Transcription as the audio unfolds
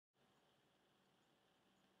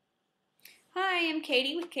Hi, I'm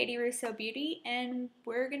Katie with Katie Russo Beauty, and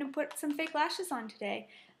we're going to put some fake lashes on today.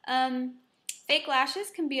 Fake lashes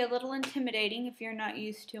can be a little intimidating if you're not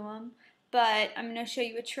used to them, but I'm going to show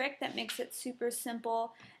you a trick that makes it super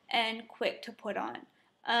simple and quick to put on.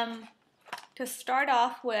 To start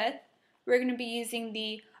off with, we're going to be using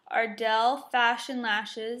the Ardell Fashion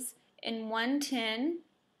Lashes in 110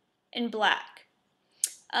 in black.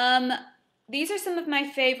 These are some of my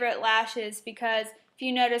favorite lashes because if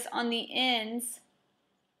you notice on the ends,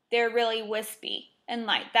 they're really wispy and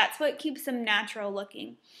light. That's what keeps them natural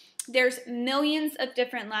looking. There's millions of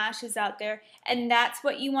different lashes out there, and that's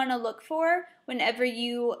what you want to look for whenever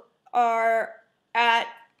you are at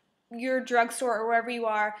your drugstore or wherever you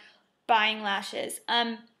are buying lashes.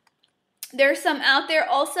 There's some out there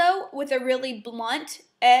also with a really blunt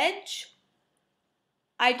edge.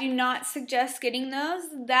 I do not suggest getting those.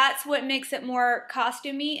 That's what makes it more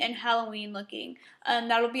costumey and Halloween looking.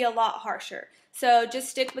 That'll be a lot harsher. So just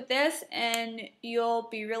stick with this and you'll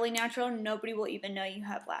be really natural. Nobody will even know you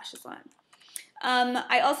have lashes on.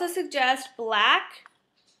 I also suggest black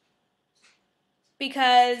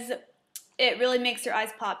because it really makes your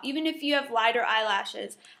eyes pop. Even if you have lighter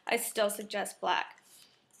eyelashes, I still suggest black.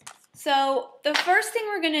 So the first thing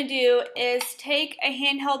we're going to do is take a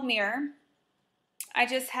handheld mirror. I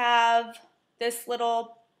just have this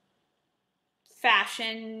little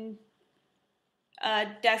fashion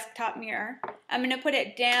desktop mirror. I'm going to put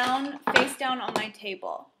it down, face down on my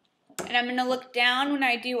table. And I'm going to look down when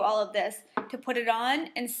I do all of this to put it on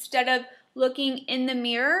instead of looking in the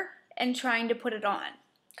mirror and trying to put it on,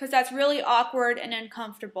 because that's really awkward and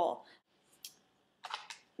uncomfortable.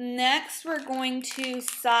 Next, we're going to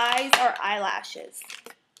size our eyelashes.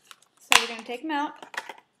 So we're going to take them out.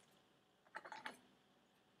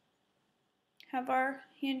 Have our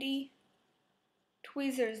handy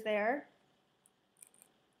tweezers there.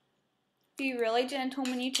 Be really gentle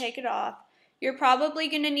when you take it off. You're probably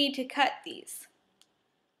going to need to cut these.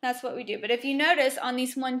 That's what we do. But if you notice on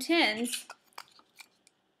these 110s,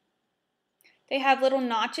 they have little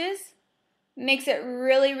notches. It makes it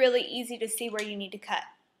really, really easy to see where you need to cut.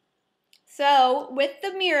 So with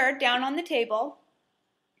the mirror down on the table,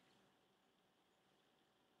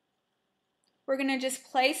 we're going to just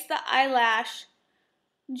place the eyelash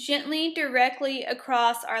gently directly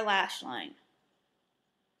across our lash line.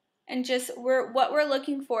 And just what we're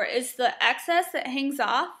looking for is the excess that hangs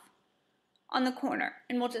off on the corner,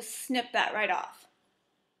 and we'll just snip that right off.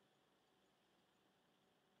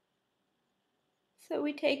 So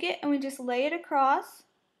we take it and we just lay it across.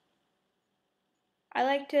 I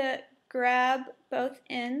like to grab both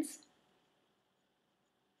ends.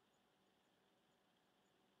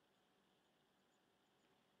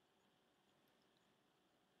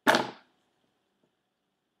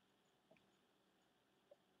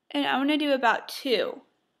 And I want to do about 2.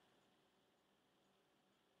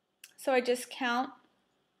 So I just count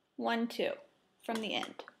 1, 2 from the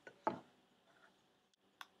end.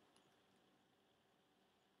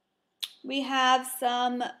 We have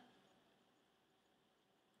some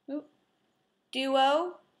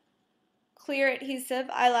Duo Clear Adhesive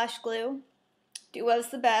Eyelash Glue. Duo's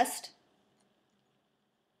the best.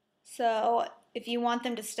 So if you want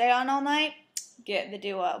them to stay on all night, get the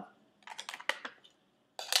Duo.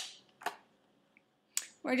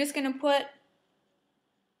 We're just going to put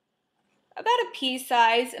about a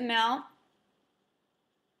pea-size amount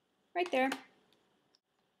right there.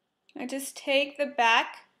 I just take the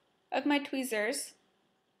back of my tweezers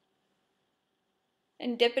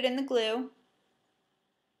and dip it in the glue,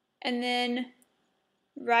 and then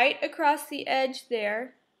right across the edge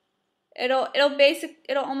there, it'll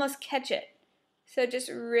almost catch it. So just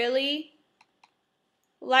really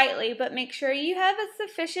lightly, but make sure you have a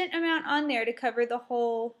sufficient amount on there to cover the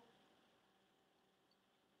whole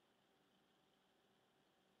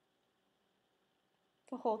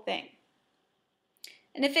thing.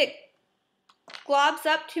 And if it globs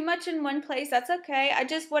up too much in one place, that's okay.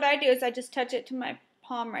 What I do is I just touch it to my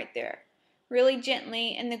palm right there, really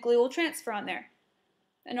gently, and the glue will transfer on there,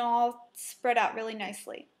 and it'll all spread out really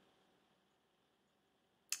nicely.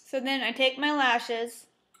 So then I take my lashes,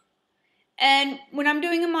 and when I'm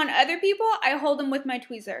doing them on other people, I hold them with my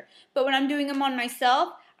tweezer. But when I'm doing them on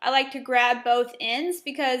myself, I like to grab both ends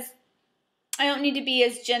because I don't need to be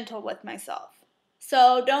as gentle with myself.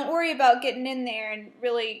 So don't worry about getting in there and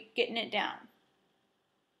really getting it down.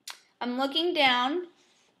 I'm looking down.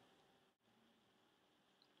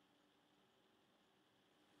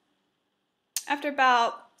 After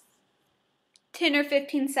about 10 or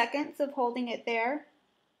 15 seconds of holding it there,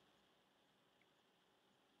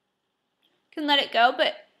 you can let it go,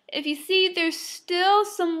 but if you see, there's still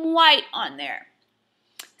some white on there.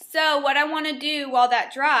 So what I want to do while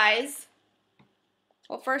that dries,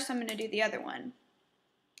 well, first I'm going to do the other one.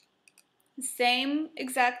 Same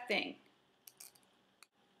exact thing.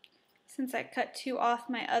 Since I cut 2 off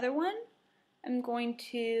my other one, I'm going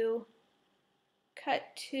to cut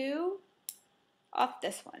 2 off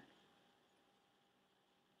this one.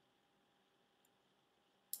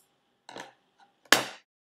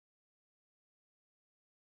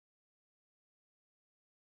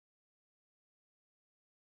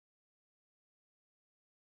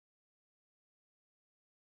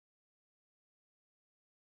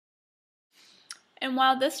 And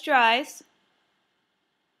while this dries,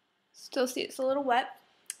 still see it's a little wet,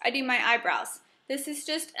 I do my eyebrows. This is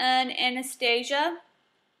just an Anastasia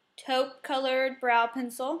taupe colored brow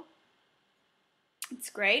pencil.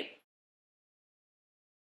 It's great.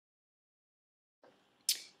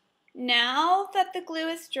 Now that the glue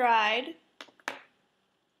is dried,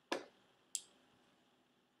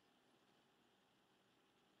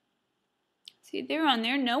 see they're on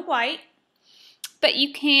there, no white, but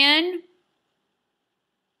you can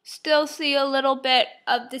still see a little bit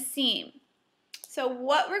of the seam. So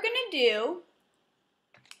what we're going to do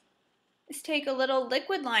is take a little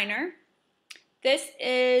liquid liner. This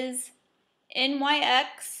is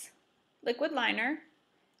NYX liquid liner.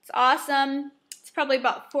 It's awesome. It's probably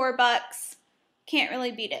about $4. Can't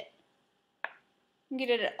really beat it. You can get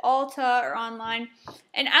it at Ulta or online.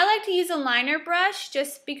 And I like to use a liner brush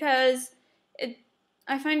just because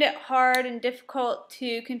I find it hard and difficult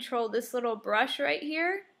to control this little brush right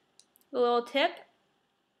here, the little tip.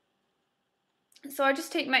 So I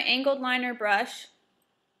just take my angled liner brush,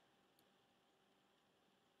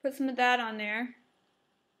 put some of that on there,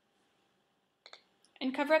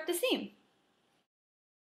 and cover up the seam.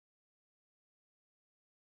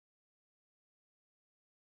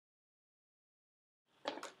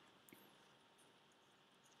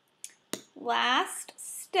 Last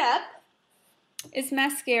step is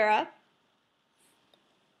mascara.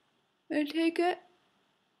 I'm going to take it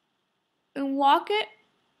and walk it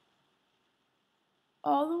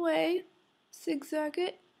all the way, zigzag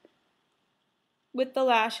it with the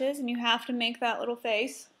lashes, and you have to make that little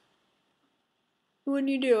face when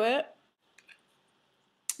you do it.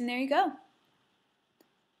 And there you go.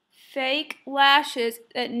 Fake lashes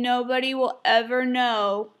that nobody will ever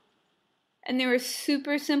know, and they were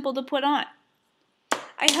super simple to put on.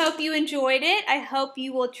 I hope you enjoyed it. I hope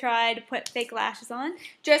you will try to put fake lashes on.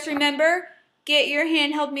 Just remember, get your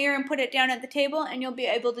handheld mirror and put it down at the table, and you'll be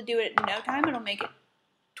able to do it in no time. It'll make it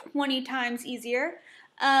 20 times easier.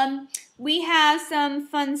 We have some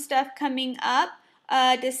fun stuff coming up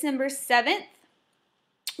December 7th,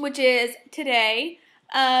 which is today.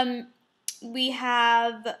 We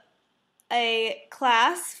have a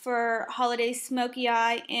class for holiday smoky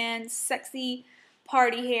eye and sexy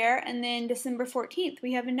party hair, and then December 14th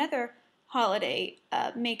we have another holiday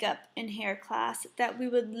makeup and hair class that we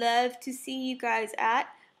would love to see you guys at,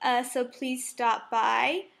 so please stop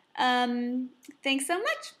by. Thanks so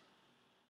much.